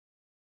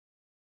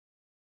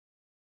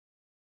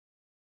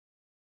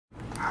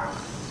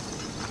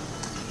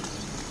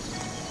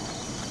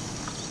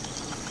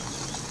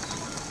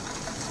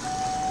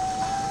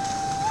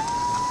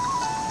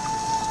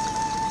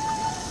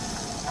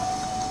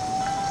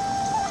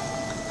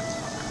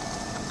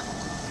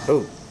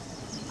Oh,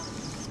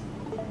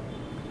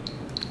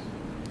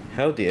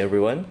 howdy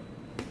everyone.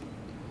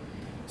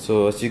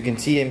 So as you can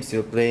see, I'm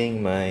still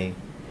playing my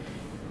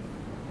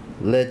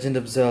Legend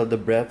of Zelda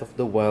Breath of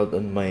the Wild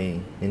on my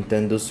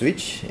Nintendo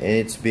Switch,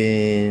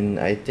 and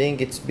I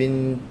think it's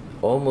been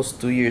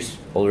almost 2 years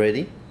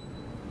already.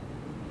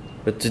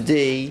 But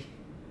today,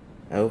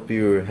 I hope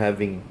you're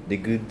having the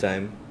good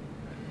time.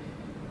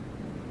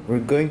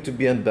 We're going to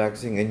be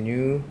unboxing a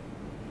new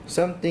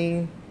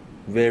something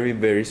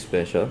very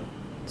special,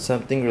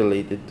 something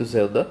related to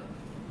Zelda,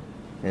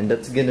 and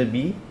that's gonna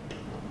be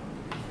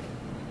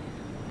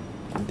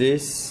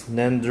this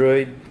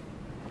Nendoroid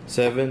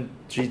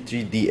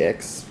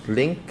 733DX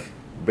Link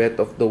Breath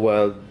of the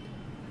Wild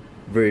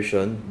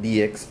version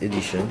DX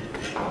Edition.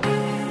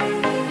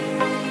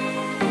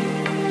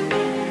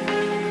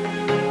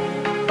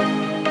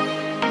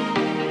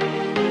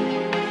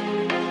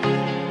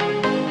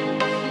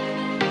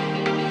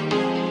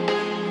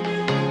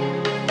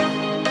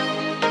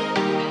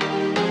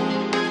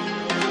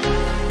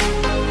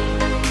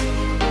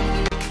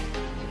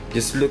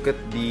 Just look at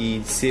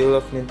the seal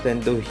of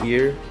Nintendo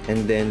here,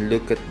 and then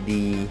look at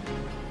the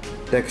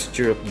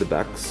texture of the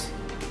box.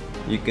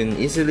 You can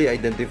easily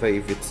identify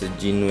if it's a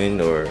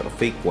genuine or a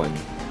fake one,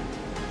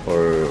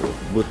 or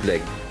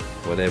bootleg,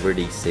 whatever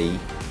they say.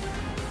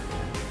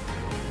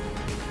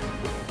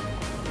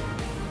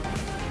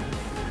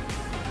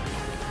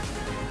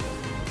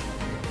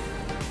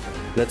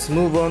 Let's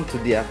move on to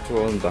the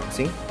actual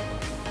unboxing.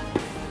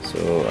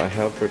 So I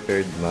have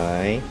prepared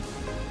my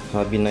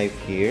hobby knife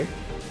here.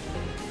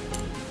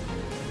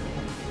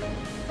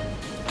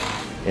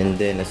 And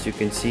then as you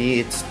can see,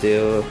 it's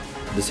still,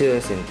 the seal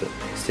is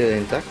still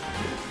intact.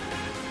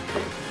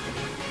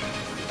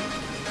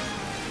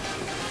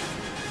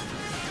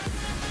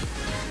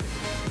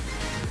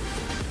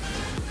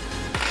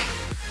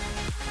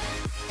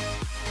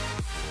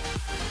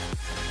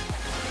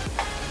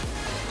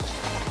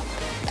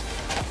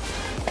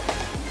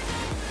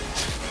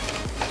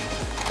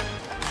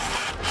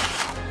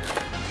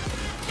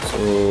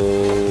 So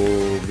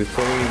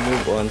before we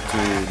move on to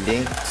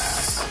Link's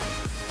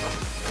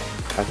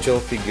actual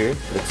figure,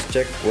 let's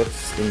check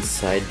what's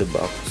inside the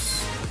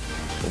box.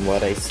 From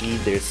what I see,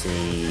 there's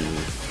a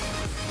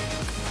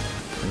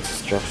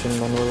instruction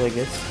manual, I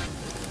guess.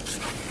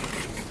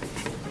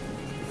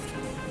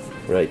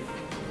 Right,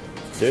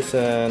 there's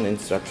an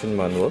instruction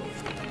manual,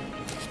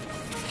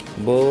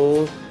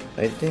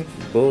 I think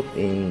both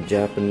in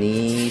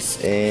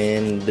Japanese,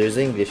 and there's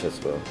English as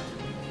well.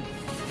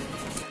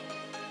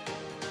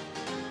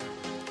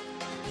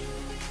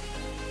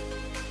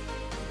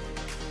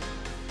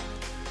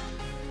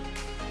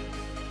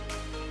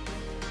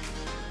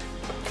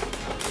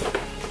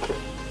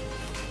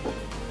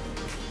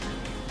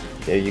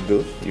 There you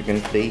go. You can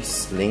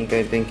place Link,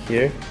 I think,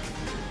 here,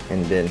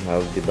 and then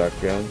have the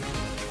background.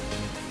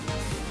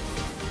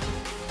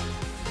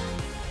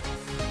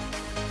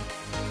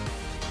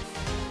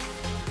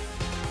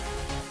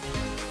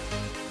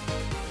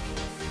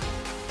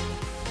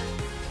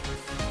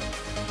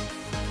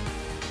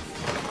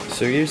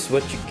 So here's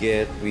what you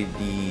get with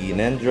the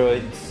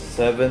Nendoroid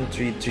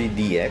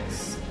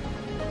 733DX.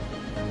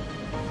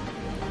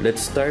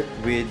 Let's start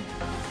with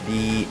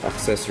the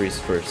accessories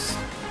first.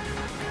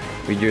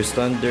 With your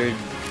standard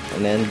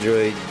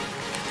Nendoroid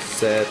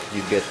set,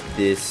 you get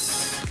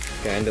this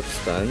kind of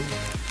stand.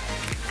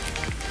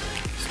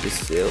 It's this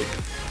seal.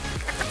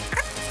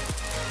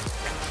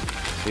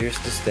 Here's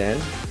the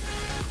stand.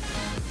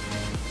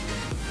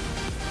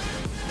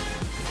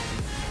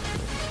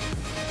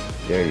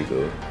 There you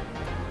go.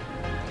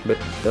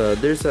 But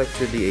there's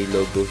actually a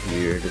logo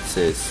here that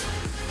says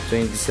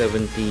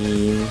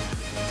 2017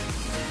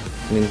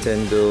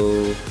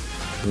 Nintendo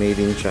made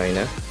in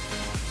China.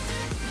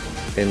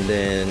 And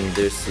then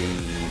there's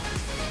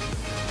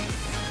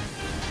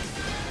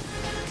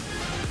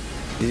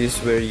this is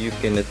where you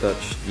can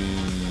attach the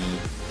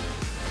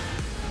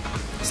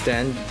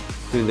stand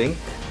to Link.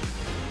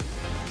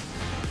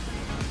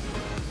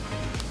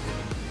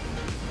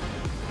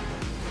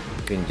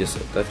 You can just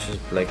attach it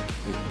like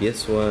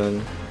this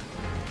one,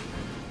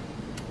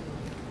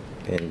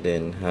 and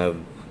then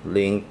have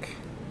Link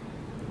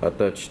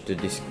attached to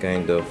this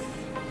kind of,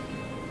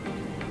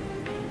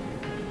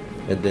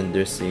 and then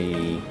there's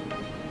a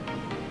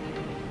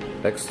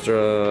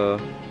extra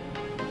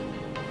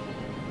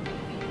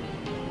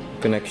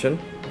connection.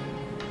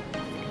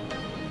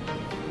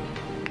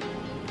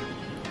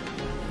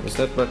 There's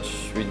not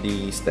much with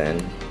the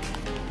stand,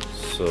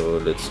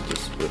 so let's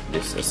just put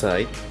this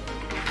aside.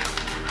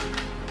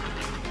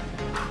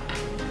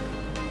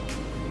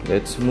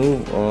 Let's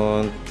move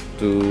on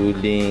to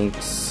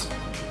Link's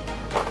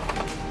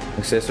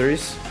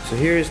accessories. So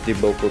here is the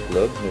Boko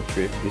plug. Not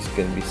sure if this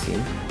can be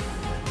seen.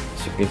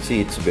 As you can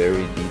see, it's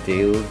very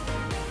detailed.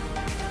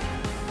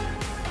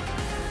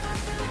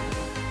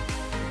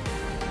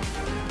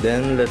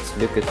 Then let's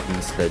look at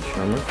the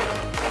sledgehammer.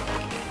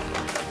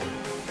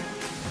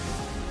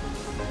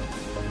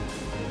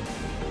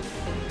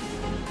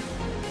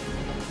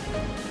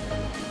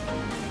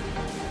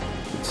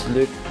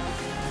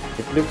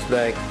 It looks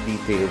like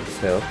detailed as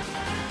hell.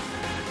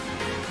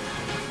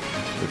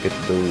 Look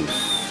at those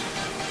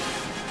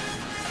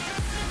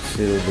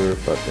silver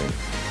pattern.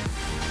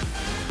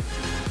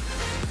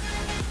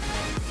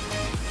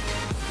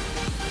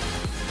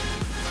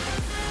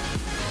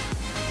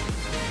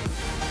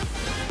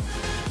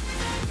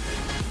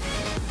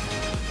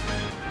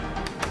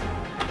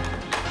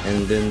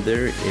 And then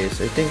there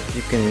is, I think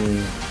you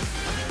can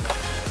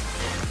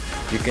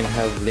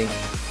have Link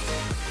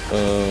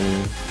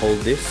hold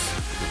this.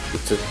 I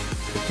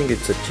think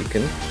it's a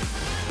chicken,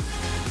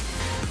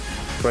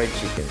 fried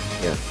chicken.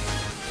 Yeah,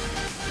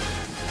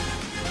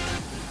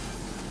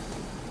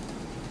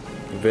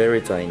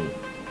 very tiny.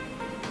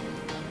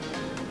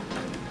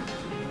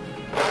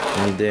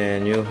 And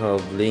then you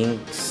have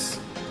Link's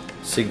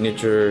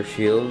signature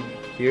shield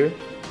here.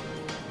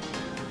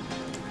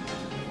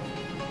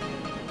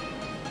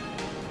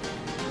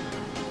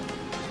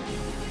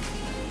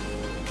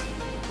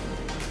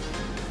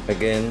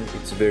 Again,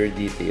 it's very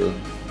detailed,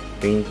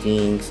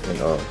 paintings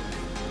and all.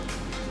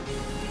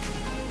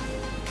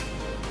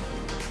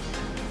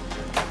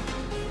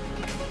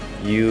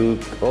 You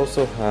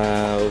also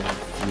have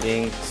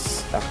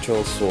Link's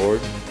actual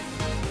sword.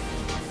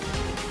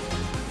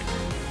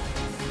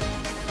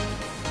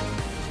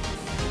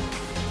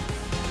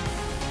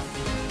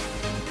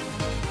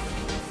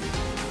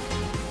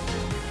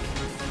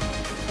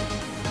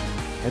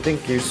 I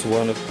think here's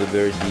one of the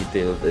very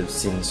detailed I've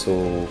seen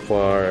so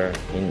far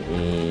in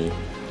a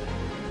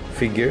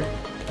figure,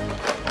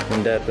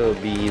 and that will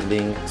be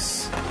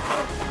Link's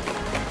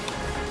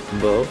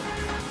bow,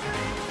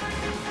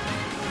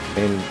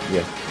 and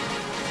yeah,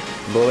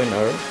 bow and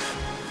arrow.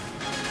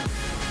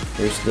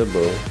 Here's the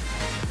bow,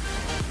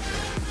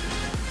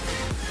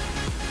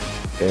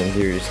 and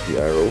here's the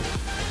arrow,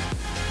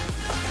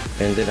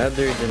 and then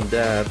other than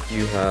that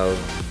you have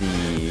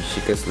the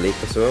Sheikah's Lake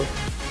as well.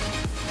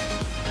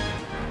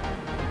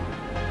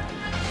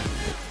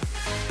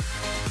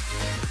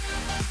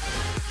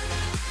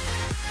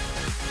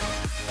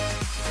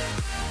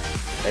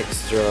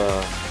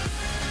 Extra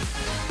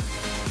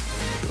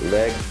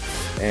legs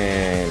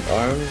and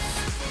arms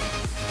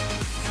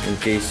in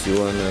case you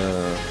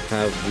wanna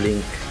have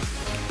Link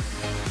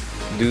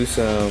do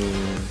some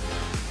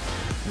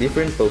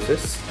different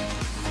poses.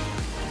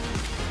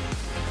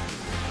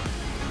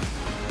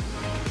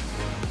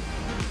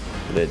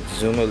 Let's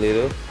zoom a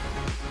little.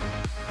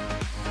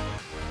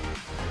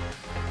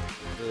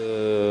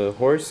 The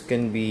horse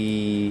can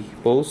be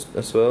posed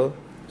as well.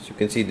 As you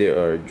can see, there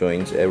are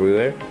joints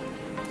everywhere.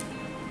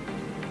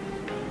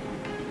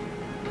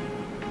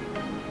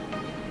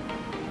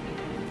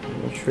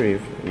 Sure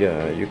if,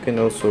 yeah, you can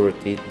also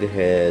rotate the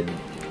head,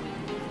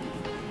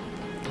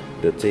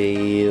 the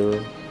tail,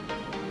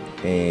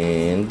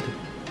 and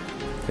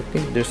I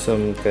think there's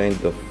some kind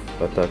of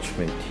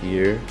attachment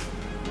here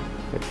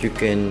that you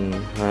can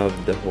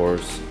have the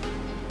horse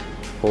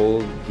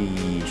hold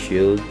the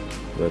shield,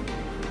 but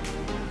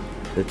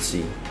let's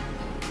see.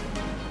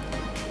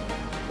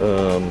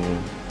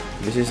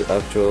 This is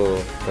actual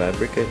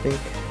fabric, I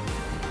think.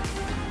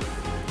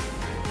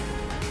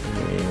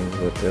 And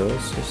what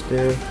else is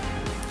there?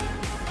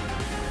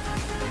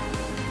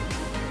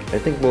 I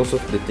think most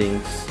of the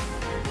things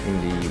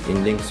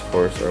in Link's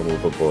horse are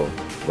movable,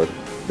 but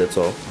that's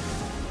all.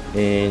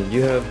 And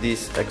you have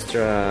this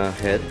extra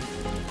head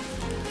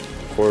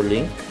for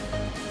Link.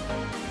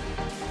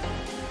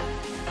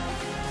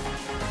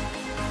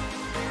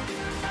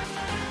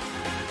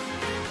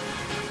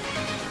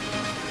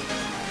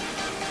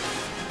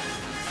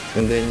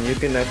 And then you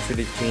can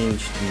actually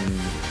change the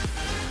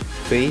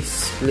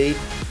face plate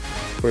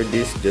for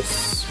this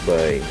just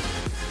by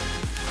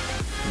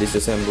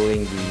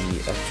disassembling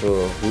the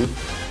actual hood.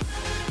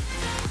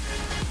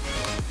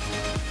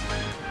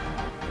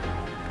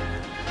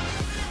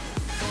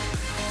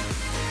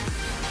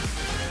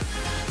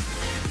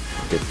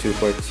 Get two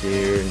parts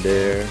here and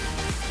there.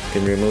 You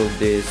can remove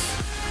this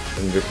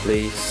and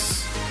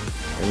replace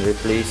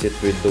it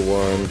with the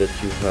one that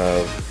you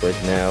have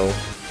right now.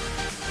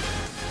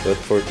 But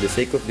for the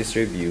sake of this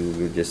review,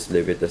 we'll just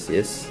leave it as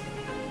is.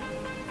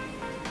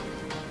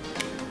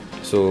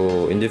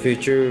 So in the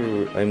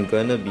future, I'm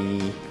gonna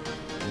be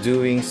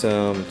doing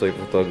some toy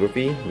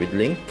photography with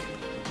Link,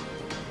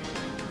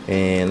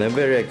 and I'm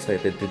very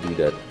excited to do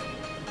that.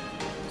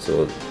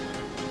 So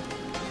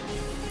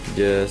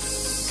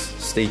just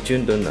stay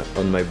tuned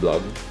on my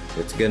blog.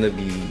 It's gonna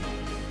be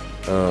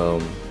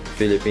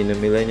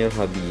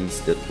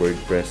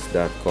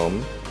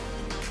filipinamillennialhobbies.wordpress.com,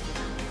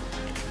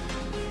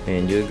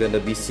 and you're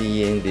gonna be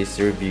seeing this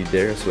review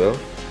there as well.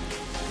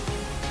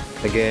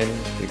 Again,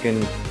 you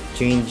can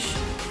change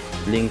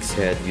Link's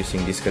head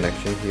using this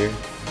connection here,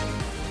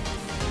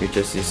 which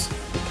is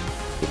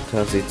it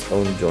has its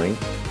own joint.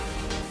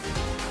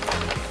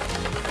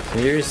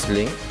 Here is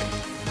Link.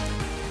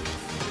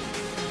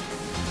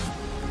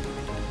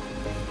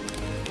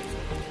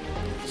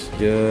 It's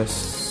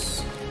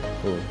just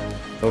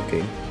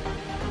okay.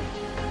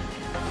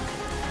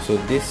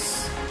 So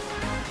this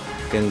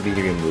can be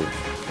removed,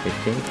 I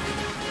think.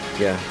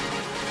 Yeah,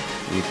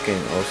 you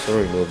can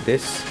also remove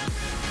this.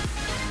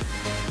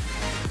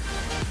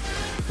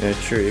 Not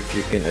sure if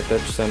you can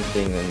attach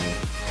something on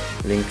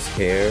Link's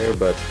hair,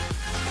 but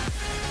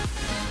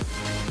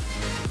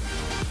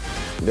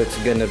that's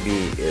gonna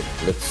be it.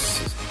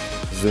 Let's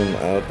zoom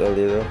out a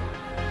little.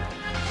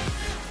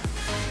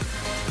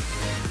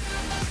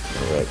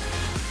 Alright.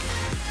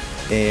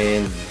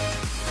 And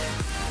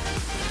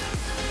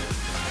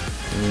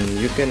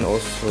you can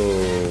also,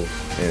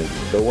 and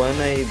the one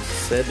I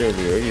said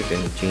earlier, you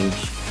can change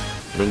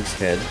Link's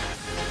head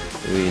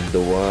with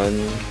the one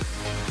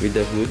with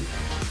the hood.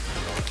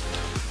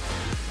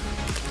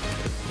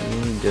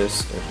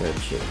 Just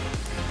attach it.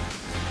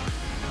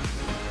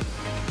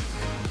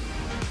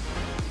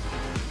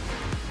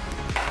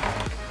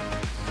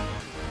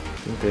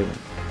 Okay.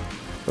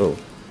 Oh.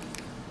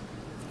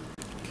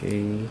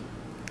 Okay.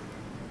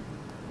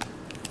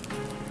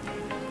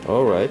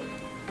 All right.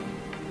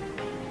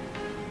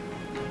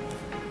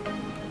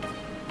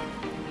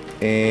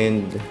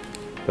 And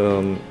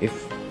if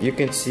you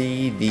can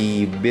see,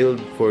 the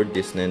build for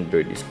this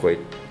Nendoroid is quite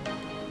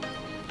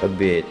a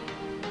bit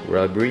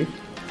rubbery.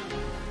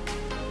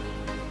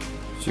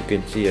 As you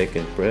can see, I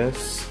can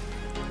press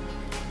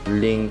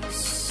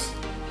Link's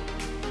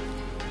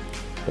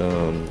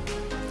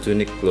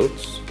tunic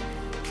clothes.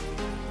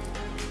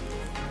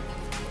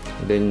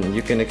 Then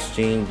you can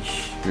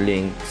exchange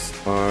Link's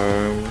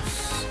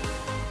arms.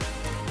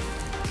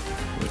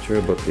 Not sure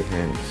about the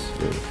hands.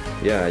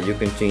 Yeah, you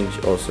can change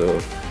also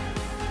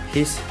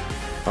his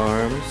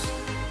arms.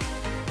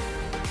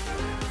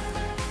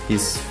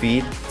 His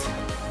feet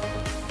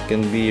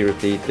can be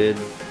rotated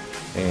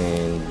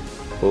and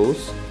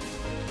posed.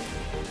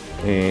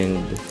 And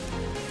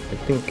I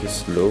think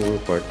his lower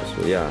part as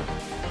well. Yeah.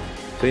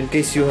 So in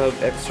case you have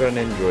extra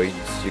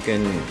Nendoroids, you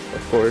can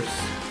of course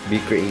be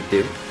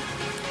creative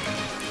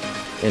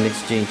and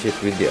exchange it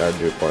with the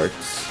other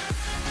parts.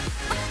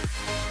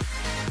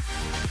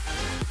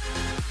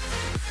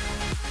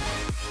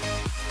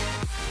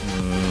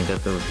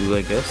 That'll do,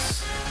 I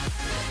guess.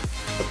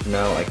 But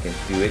now I can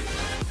do it.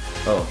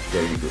 Oh,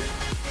 there you go.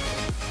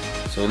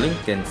 So Link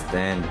can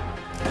stand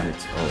on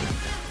its own.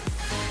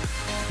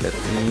 Let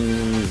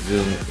me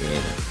zoom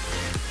in.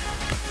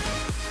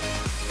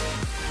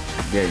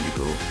 There you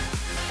go.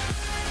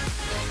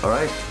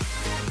 Alright.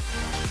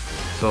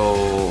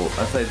 So,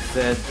 as I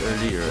said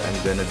earlier,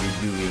 I'm gonna be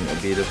doing a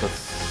bit of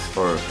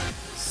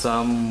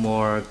some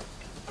more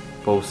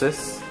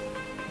poses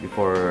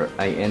before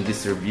I end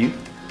this review.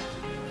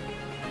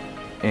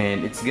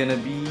 And it's gonna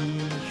be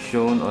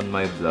shown on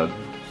my blog,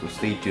 so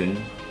stay tuned.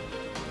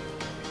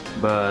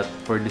 But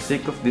for the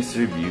sake of this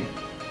review,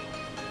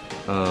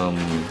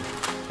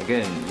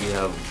 again, we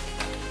have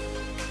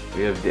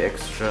the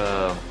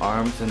extra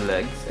arms and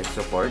legs,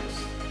 extra parts.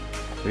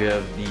 We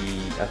have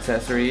the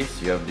accessories.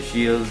 You have the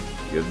shield.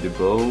 You have the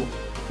bow.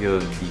 You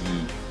have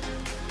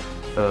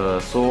the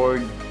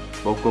sword,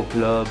 Boko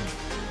club.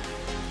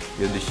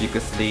 You have the Sheikah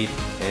slate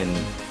and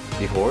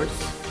the horse.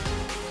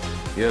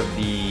 You have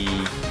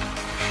the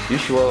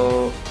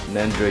usual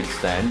Nendoroid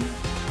stand,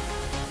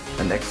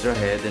 an extra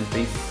head and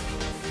face,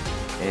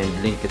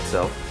 and Link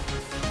itself.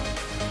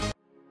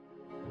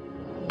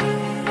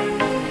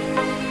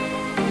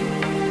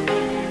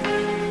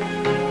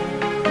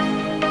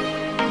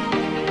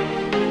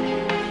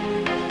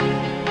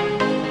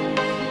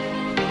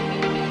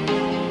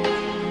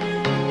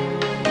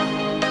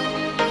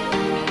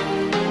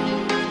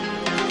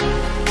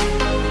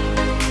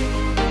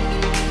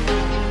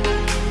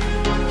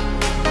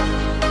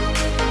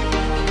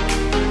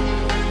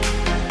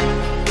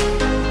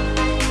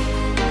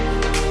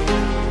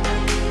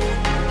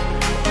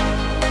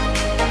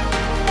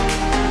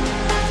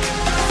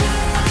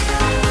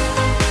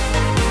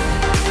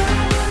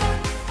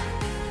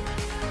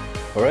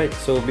 Alright,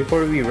 so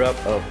before we wrap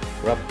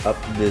up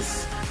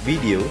this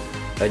video,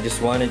 I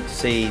just wanted to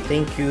say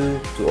thank you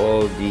to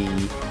all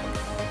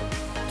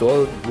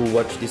who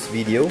watched this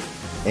video,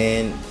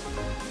 and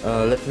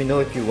let me know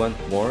if you want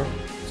more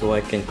so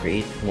I can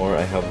create more.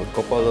 I have a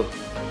couple of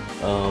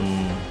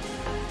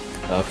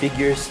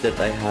figures that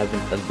I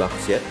haven't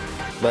unboxed yet,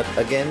 but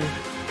again,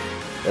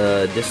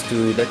 just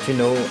to let you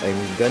know,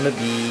 I'm gonna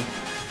be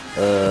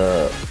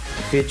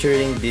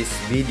featuring this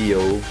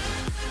video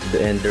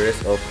and the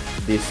rest of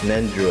this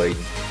Nendoroid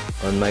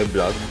on my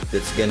blog.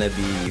 That's gonna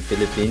be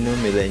Filipino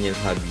Millennial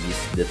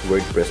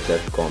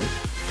Hobbies.wordpress.com.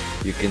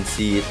 You can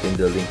see it in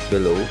the link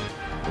below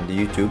on the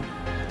YouTube.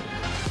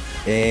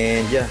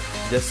 And yeah,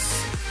 just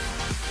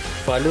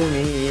follow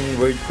me in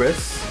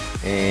WordPress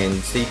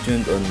and stay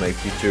tuned on my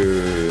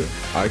future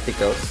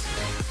articles.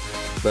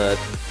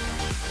 But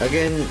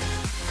again,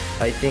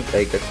 I think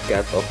I got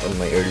cut off on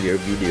my earlier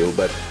video,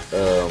 but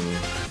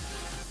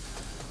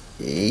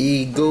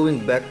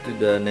going back to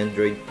the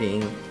Nendoroid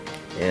thing,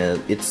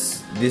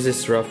 this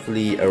is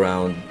roughly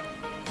around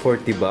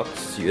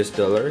 $40 US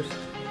dollars,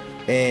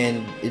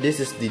 and this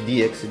is the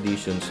DX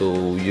edition,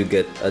 so you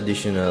get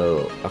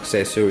additional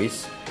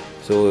accessories,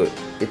 so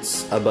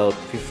it's about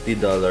 $50.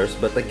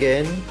 But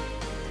again,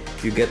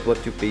 you get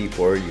what you pay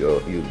for. You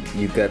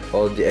get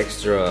all the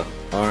extra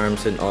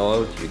arms and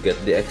all. You get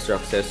the extra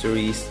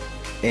accessories,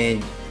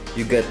 and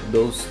you get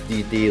those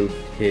detailed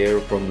hair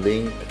from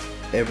Link.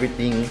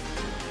 Everything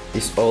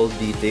is all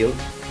detailed,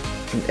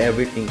 and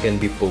everything can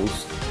be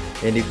posed.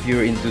 And if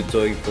you're into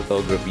toy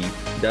photography,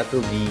 that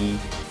will be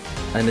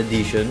an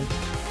addition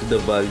to the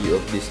value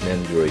of this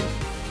Nendoroid.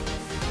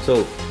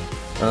 So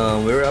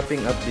we're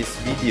wrapping up this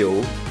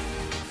video.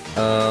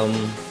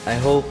 I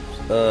hope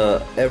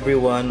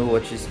everyone who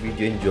watched this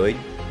video enjoyed,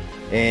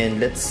 and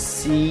let's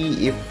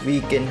see if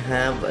we can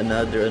have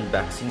another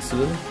unboxing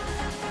soon.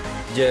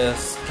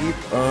 Just keep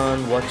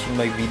on watching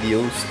my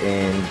videos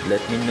and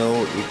let me know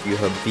if you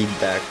have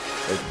feedback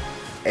or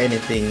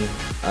anything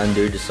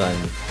under the sun.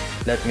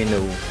 Let me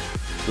know.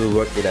 We'll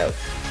work it out.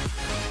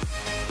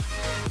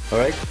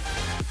 Alright,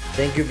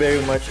 thank you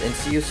very much and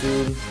see you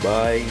soon.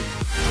 Bye.